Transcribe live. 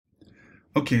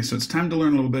Okay, so it's time to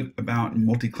learn a little bit about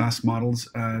multi-class models.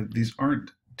 These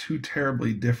aren't too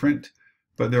terribly different,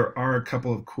 but there are a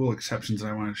couple of cool exceptions that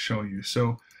I want to show you.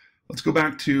 So let's go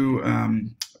back to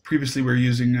previously we were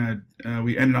using,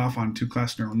 we ended off on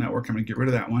two-class neural network. I'm going to get rid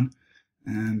of that one.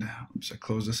 And oops, I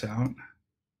close this out.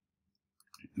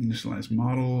 Initialize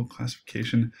model,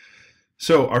 classification.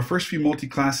 So our first few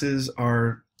multi-classes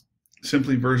are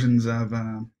simply versions of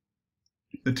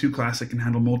the two-class that can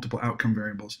handle multiple outcome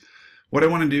variables. What I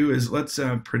want to do is let's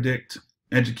predict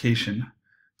education.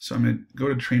 So I'm going to go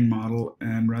to train model,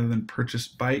 and rather than purchase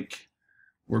bike,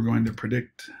 we're going to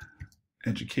predict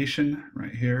education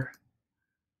right here.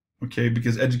 Okay,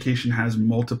 because education has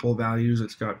multiple values.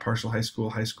 It's got partial high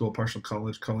school, partial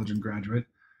college, college, and graduate.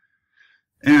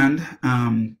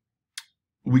 And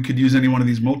we could use any one of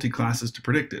these multi-classes to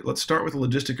predict it. Let's start with a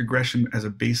logistic regression as a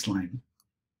baseline.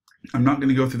 I'm not going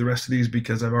to go through the rest of these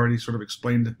because I've already sort of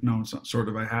explained, no, it's not sort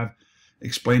of, I have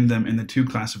explained them in the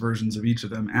two-class versions of each of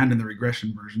them and in the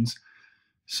regression versions.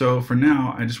 So for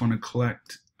now, I just want to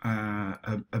collect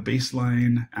a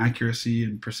baseline accuracy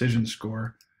and precision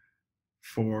score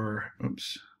for,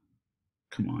 oops,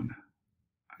 come on,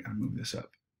 I gotta move this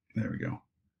up. There we go.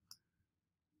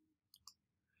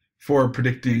 For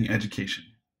predicting education.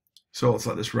 So let's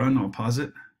let this run, I'll pause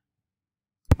it.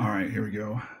 All right, here we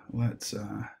go. Let's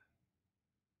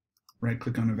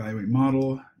right-click on Evaluate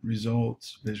Model,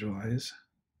 Results, Visualize.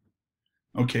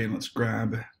 Okay, let's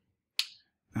grab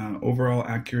overall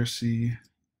accuracy.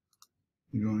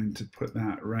 I'm going to put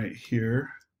that right here.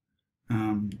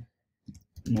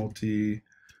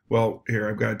 Well, here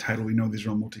I've got a title. We know these are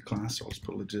all multi-class, so I'll just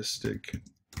put logistic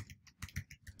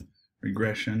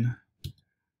regression.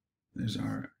 There's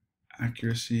our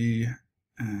accuracy,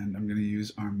 and I'm going to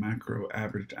use our macro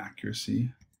averaged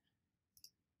accuracy.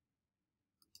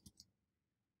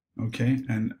 Okay,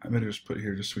 and I better just put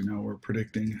here just so we know we're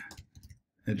predicting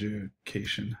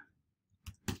education.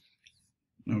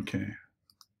 Okay.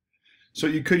 So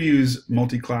you could use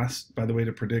multi-class, by the way,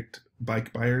 to predict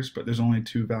bike buyers, but there's only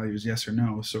two values, yes or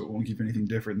no, so it won't give you anything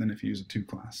different than if you use a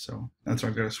two-class. So that's why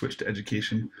I've got to switch to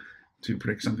education to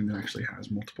predict something that actually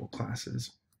has multiple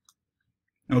classes.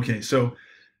 Okay, so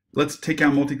let's take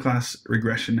out multi-class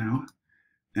regression now.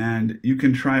 And you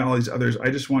can try all these others. I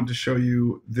just want to show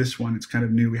you this one. It's kind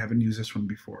of new. We haven't used this one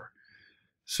before.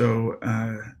 So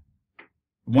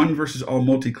one versus all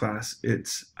multi-class,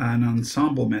 it's an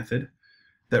ensemble method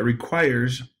that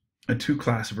requires a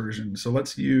two-class version. So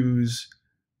let's use,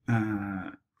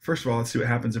 first of all, let's see what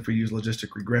happens if we use logistic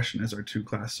regression as our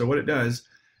two-class. So what it does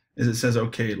is it says,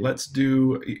 okay, let's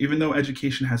do, even though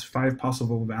education has 5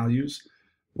 possible values,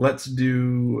 let's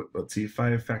do, let's see,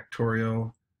 5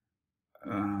 factorial.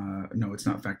 No, it's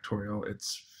not factorial.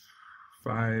 It's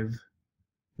 5,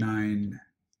 9,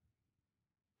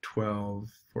 12,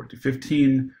 14,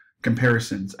 15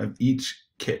 comparisons of each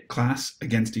class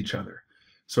against each other.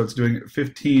 So it's doing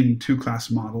 15 two-class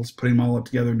models, putting them all up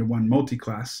together into one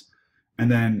multi-class,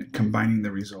 and then combining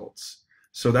the results.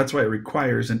 So that's why it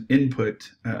requires an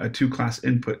input, a two-class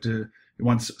input. It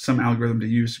wants some algorithm to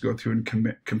use to go through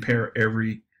and compare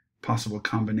every possible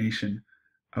combination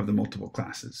of the multiple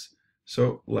classes.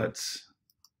 So let's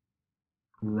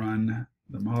run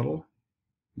the model.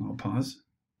 I'll pause.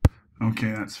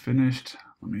 Okay, that's finished.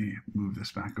 Let me move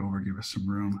this back over, give us some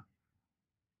room,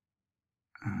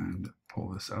 and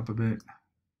pull this up a bit.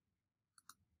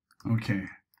 Okay,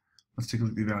 let's take a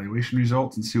look at the evaluation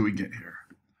results and see what we get here.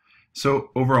 So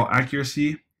overall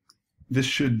accuracy, this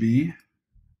should be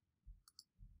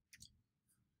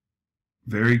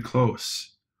very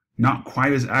close. Not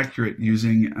quite as accurate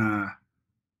using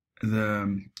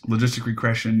the logistic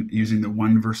regression using the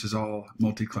one versus all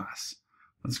multi-class.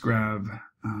 Let's grab,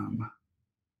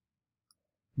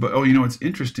 but oh, you know what's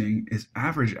interesting is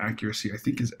average accuracy I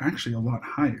think is actually a lot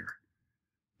higher.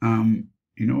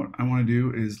 You know what I want to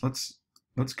do is let's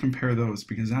compare those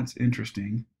because that's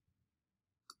interesting.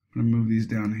 I'm going to move these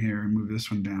down here and move this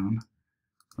one down.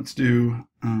 Let's do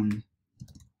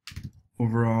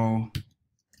overall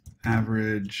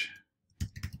average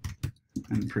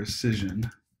and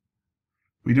precision.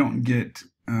 We don't get,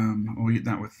 we get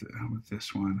that with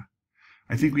this one.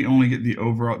 I think we only get the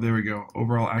overall, there we go,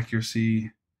 overall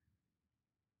accuracy.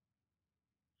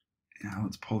 Yeah,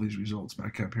 let's pull these results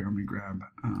back up here. Let me grab,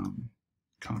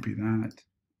 copy that.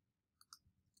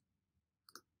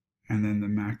 And then the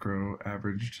macro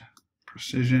averaged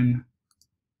precision.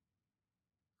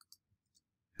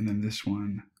 And then this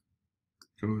one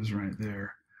goes right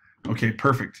there. Okay,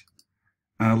 perfect.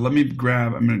 Let me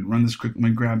grab, I'm going to run this quick. Let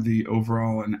me grab the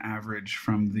overall and average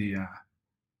from the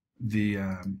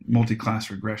multi-class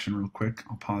regression real quick.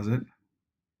 I'll pause it.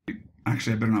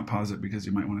 Actually, I better not pause it because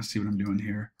you might want to see what I'm doing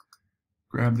here.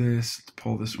 Grab this,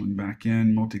 pull this one back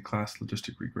in, multi-class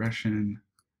logistic regression,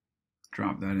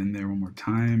 drop that in there one more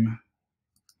time,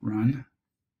 run.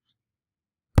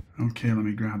 Okay, let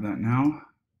me grab that now.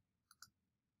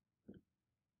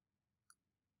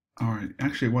 All right,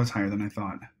 actually it was higher than I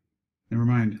thought. Never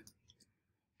mind.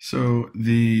 So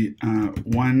the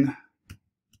one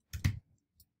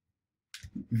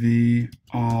v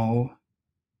all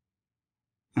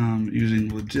using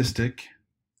logistic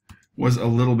was a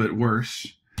little bit worse.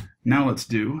 Now let's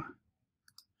do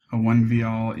a 1v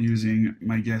all using,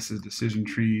 my guess is decision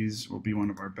trees will be one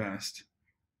of our best.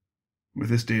 With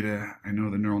this data, I know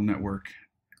the neural network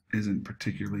isn't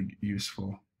particularly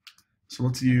useful. So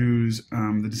let's use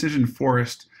the decision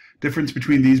forest. Difference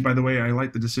between these, by the way, I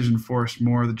like the decision forest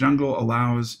more. The jungle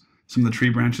allows some of the tree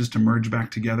branches to merge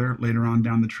back together later on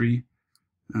down the tree.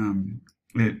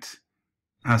 It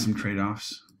has some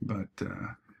trade-offs, but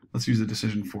let's use the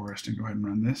decision forest and go ahead and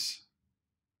run this.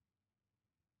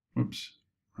 Whoops,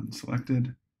 run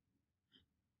selected.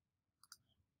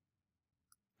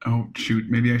 Oh, shoot,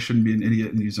 maybe I shouldn't be an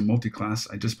idiot and use a multi-class.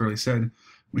 I just barely said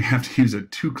we have to use a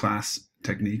two-class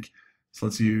technique. So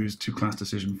let's use two-class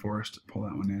decision forest, pull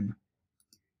that one in.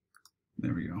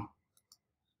 There we go.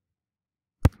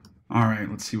 All right,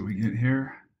 let's see what we get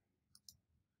here.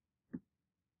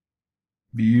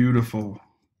 Beautiful.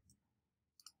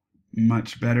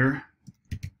 Much better.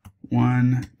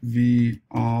 1v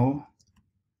all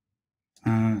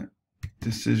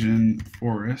decision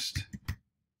forest.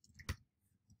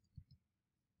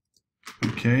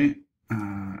 Okay,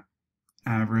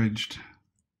 averaged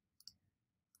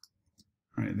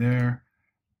right there.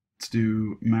 Let's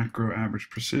do macro average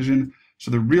precision.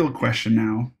 So the real question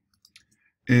now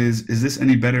is this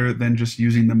any better than just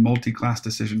using the multi-class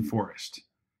decision forest?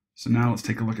 So now let's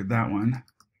take a look at that one.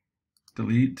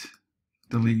 Delete,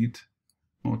 delete,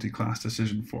 multi-class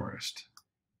decision forest.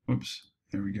 Whoops,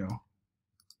 there we go.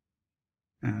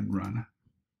 And run.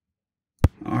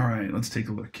 All right, let's take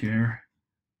a look here.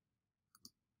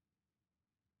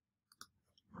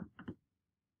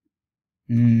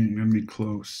 Gonna be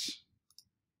close.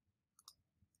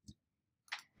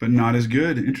 But not as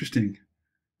good. Interesting.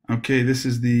 Okay, this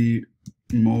is the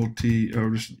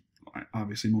just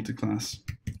obviously multi-class.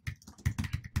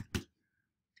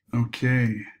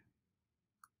 Okay.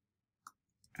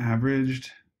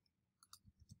 Averaged.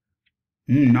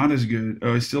 Not as good.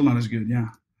 Oh, it's still not as good, yeah.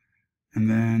 And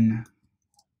then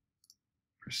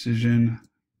precision.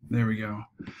 There we go.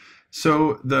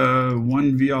 So the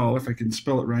 1v all, if I can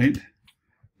spell it right,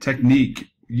 technique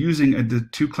using a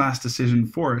two-class decision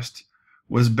forest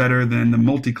was better than the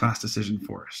multi-class decision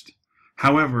forest.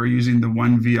 However, using the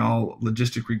 1v all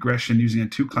logistic regression, using a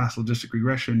two-class logistic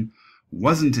regression,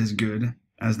 wasn't as good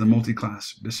as the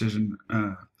multi-class decision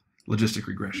logistic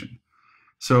regression.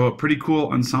 So a pretty cool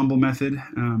ensemble method.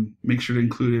 Make sure to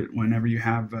include it whenever you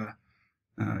have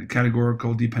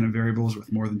categorical dependent variables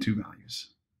with more than two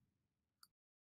values.